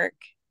at work.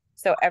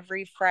 So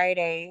every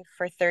Friday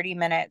for 30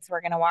 minutes, we're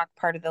going to walk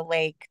part of the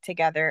lake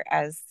together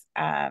as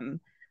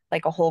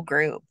like a whole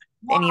group,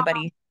 Wow.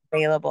 anybody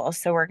available.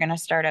 So we're going to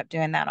start up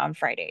doing that on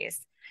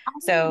Fridays. Oh,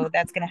 So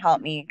that's going to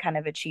help me kind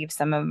of achieve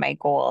some of my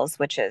goals,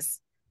 which is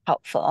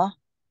helpful.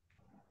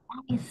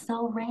 that is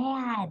so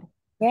rad.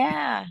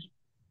 Yeah.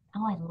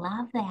 Oh, I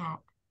love that.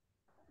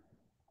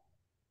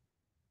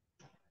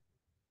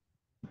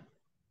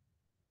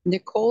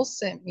 Nicole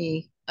sent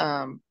me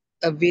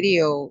a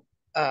video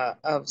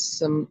of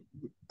some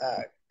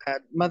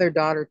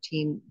mother-daughter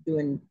team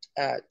doing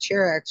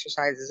chair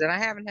exercises, and I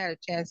haven't had a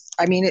chance.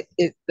 I mean,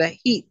 the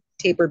heat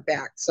tapered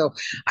back, so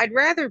I'd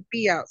rather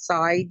be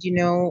outside,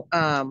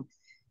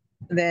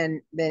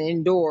 than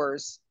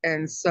indoors.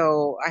 And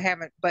so I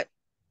haven't, but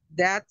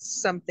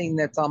that's something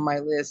that's on my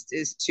list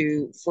is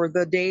to for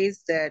the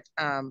days that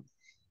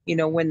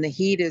when the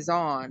heat is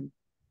on,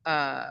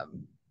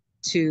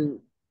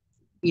 to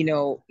you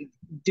know,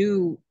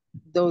 do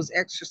those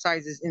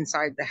exercises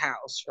inside the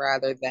house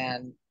rather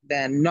than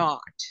not,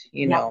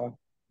 you Yep, know.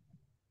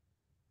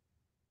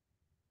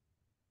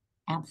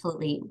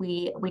 absolutely.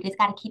 We just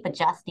got to keep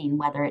adjusting,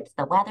 whether it's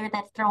the weather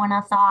that's throwing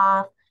us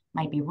off,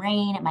 might be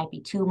rain, it might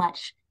be too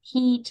much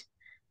heat.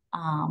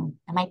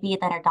 It might be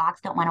that our dogs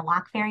don't want to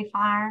walk very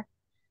far.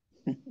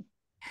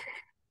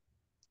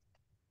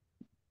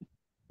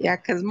 Yeah,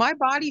 because my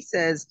body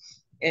says,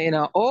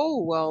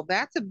 oh well,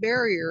 that's a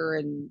barrier,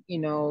 and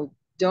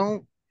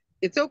don't.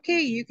 It's okay,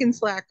 you can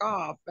slack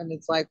off, and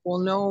it's like, well,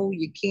 no,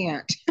 you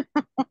can't.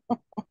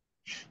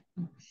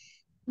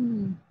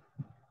 Hmm.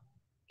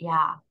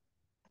 Yeah.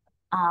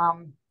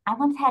 I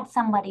once had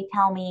somebody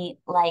tell me,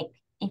 like,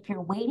 if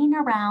you're waiting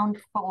around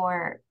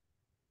for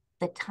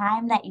the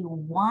time that you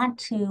want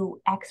to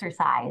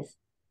exercise,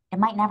 it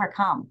might never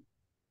come.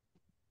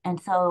 And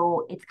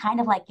so it's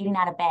kind of like getting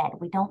out of bed.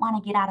 We don't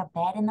want to get out of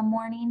bed in the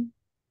morning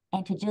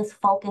and to just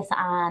focus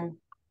on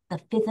the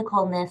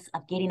physicalness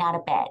of getting out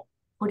of bed,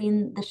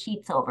 putting the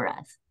sheets over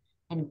us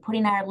and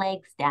putting our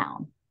legs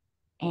down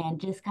and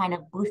just kind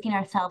of boosting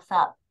ourselves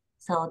up.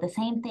 So the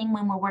same thing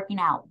when we're working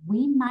out,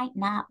 we might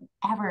not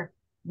ever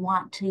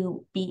want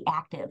to be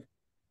active,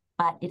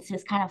 but it's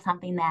just kind of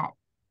something that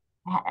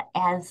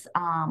as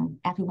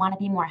we want to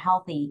be more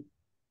healthy,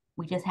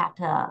 we just have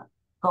to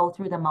go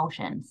through the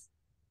motions.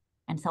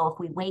 And so if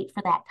we wait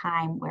for that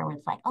time where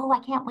it's like, oh, I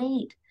can't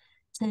wait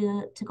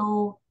to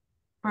go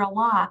for a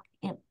walk,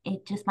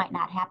 it just might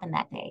not happen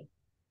that day.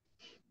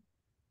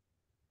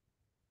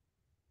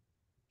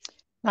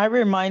 I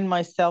remind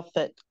myself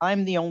that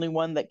I'm the only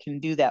one that can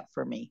do that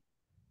for me.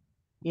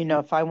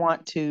 If I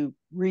want to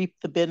reap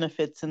the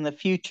benefits in the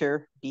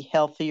future, be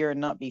healthier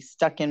and not be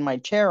stuck in my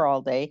chair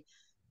all day,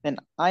 then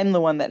I'm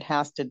the one that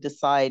has to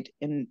decide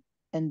and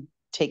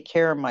take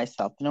care of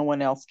myself. No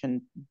one else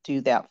can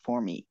do that for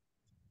me.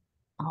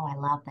 Oh, I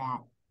love that.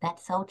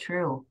 That's so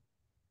true.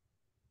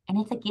 And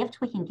it's a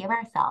gift we can give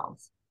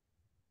ourselves.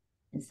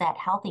 It's that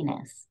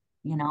healthiness,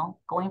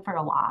 going for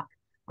a walk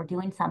or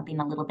doing something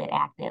a little bit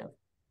active.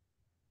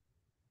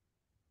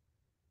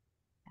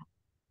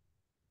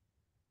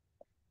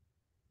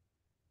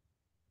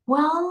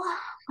 Well,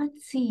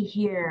 let's see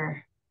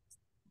here.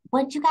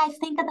 What do you guys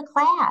think of the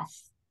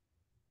class?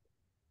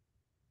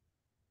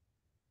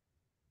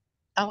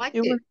 I liked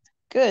It it. was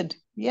good.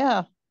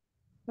 Yeah,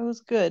 it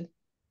was good.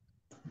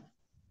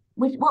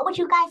 What would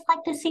you guys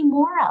like to see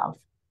more of?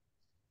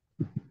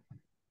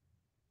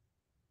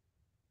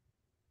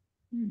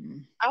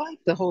 I like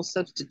the whole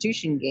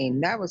substitution game.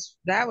 That was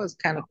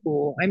kind of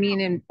cool. I mean,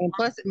 and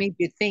plus it made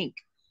you think,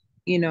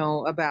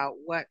 about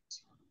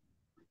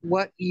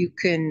what you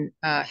can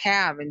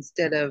have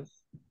instead of,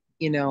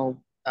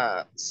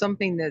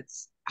 something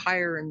that's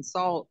higher in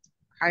salt,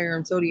 higher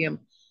in sodium.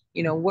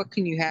 What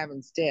can you have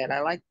instead? I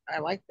like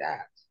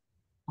that.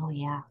 Oh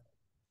yeah,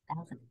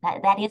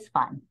 that is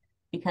fun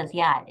because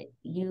yeah,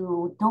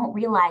 you don't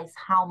realize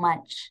how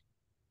much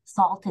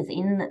salt is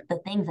in the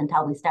things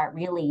until we start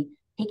really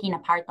picking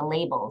apart the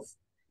labels.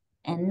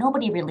 And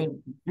nobody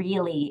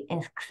really,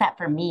 except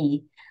for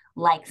me,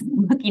 likes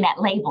looking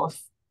at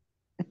labels.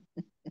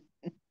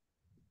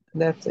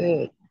 That's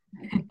it.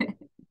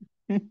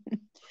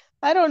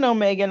 I don't know,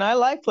 Megan. I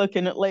like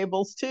looking at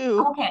labels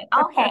too. Okay,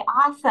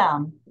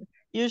 awesome.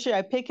 Usually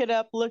I pick it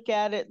up, look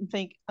at it, and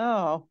think,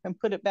 oh, and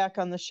put it back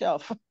on the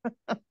shelf.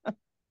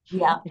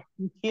 Yeah.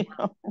 You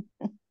know,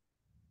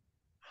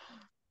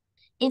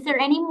 Is there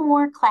any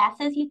more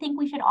classes you think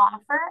we should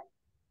offer?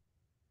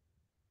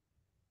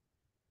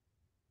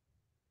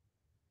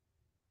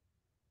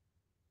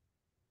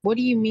 What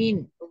do you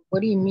mean?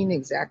 What do you mean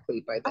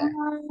exactly by that?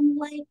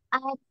 Like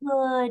I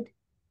could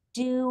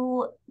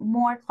do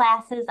more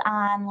classes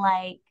on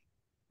like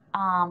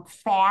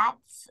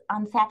fats,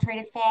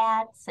 unsaturated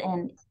fats,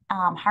 and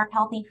heart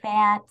healthy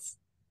fats.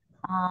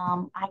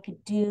 I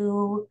could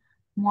do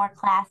more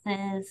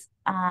classes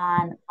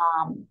on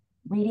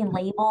reading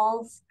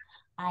labels.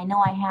 I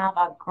know I have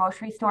a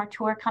grocery store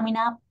tour coming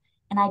up,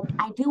 and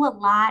I do a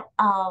lot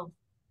of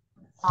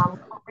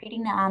label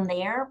reading on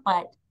there,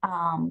 but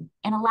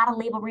and a lot of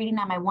label reading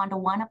on my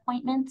one-to-one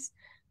appointments.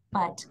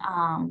 But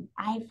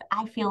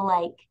I feel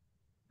like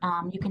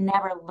you can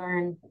never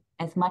learn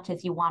as much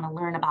as you want to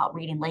learn about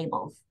reading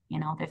labels.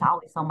 There's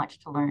always so much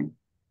to learn.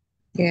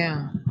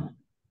 Yeah.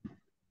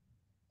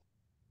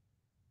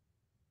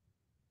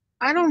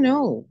 I don't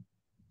know.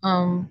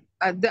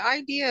 The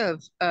idea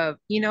of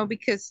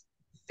because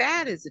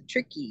fat is a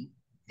tricky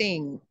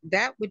thing.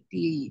 That would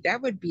be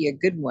a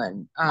good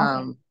one.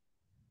 Okay.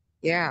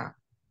 Yeah.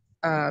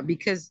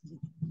 Because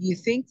you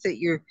think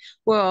that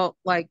well,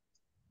 like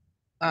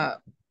uh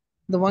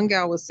the one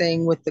gal was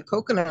saying with the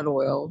coconut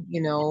oil,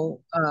 you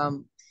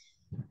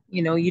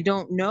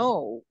don't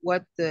know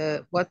what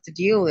the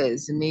deal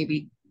is, and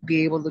maybe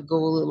be able to go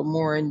a little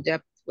more in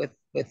depth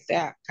with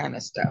that kind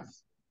of stuff.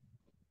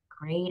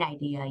 Great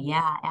idea.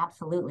 Yeah,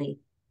 absolutely.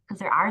 Because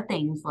there are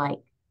things like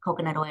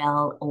coconut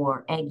oil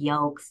or egg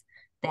yolks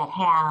that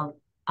have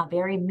a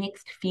very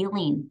mixed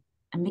feeling,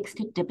 a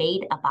mixed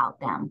debate about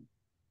them.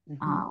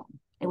 Mhm.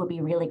 It would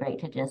be really great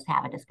to just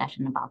have a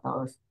discussion about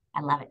those.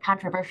 I love it.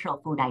 Controversial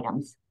food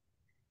items.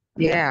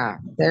 Yeah,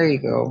 there you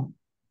go.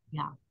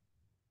 Yeah.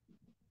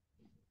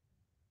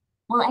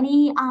 Well,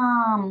 any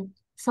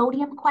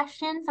sodium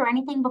questions or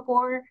anything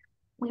before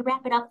we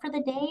wrap it up for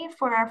the day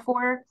for our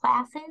 4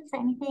 classes?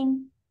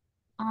 Anything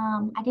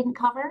I didn't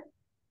cover?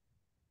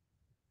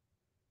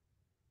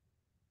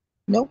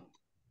 Nope.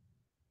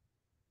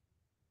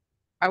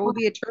 I will Well,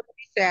 be eternally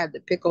sad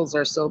that pickles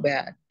are so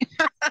bad.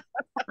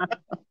 I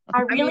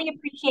I mean, really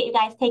appreciate you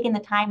guys taking the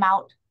time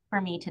out for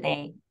me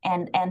today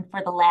and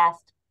for the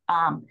last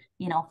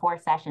 4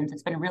 sessions.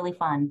 It's been really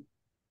fun.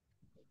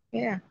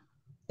 yeah,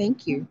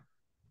 thank you.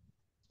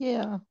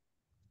 Yeah,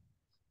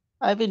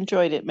 I've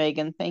enjoyed it,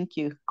 Megan. Thank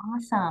you.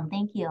 Awesome.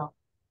 Thank you.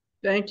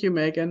 Thank you,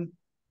 Megan.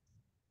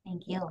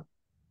 Thank you.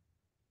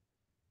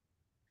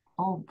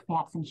 Oh,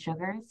 fats and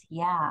sugars.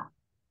 Yeah,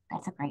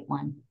 that's a great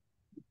one.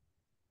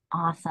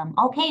 Awesome.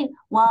 Okay,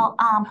 well,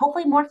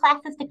 hopefully more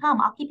classes to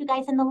come. I'll keep you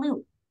guys in the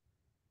loop.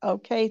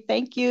 Okay,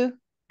 thank you.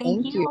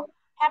 Thank Thank you. you.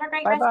 Have a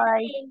great rest of Bye-bye.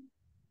 the day.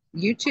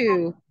 You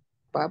too.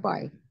 Bye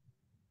bye.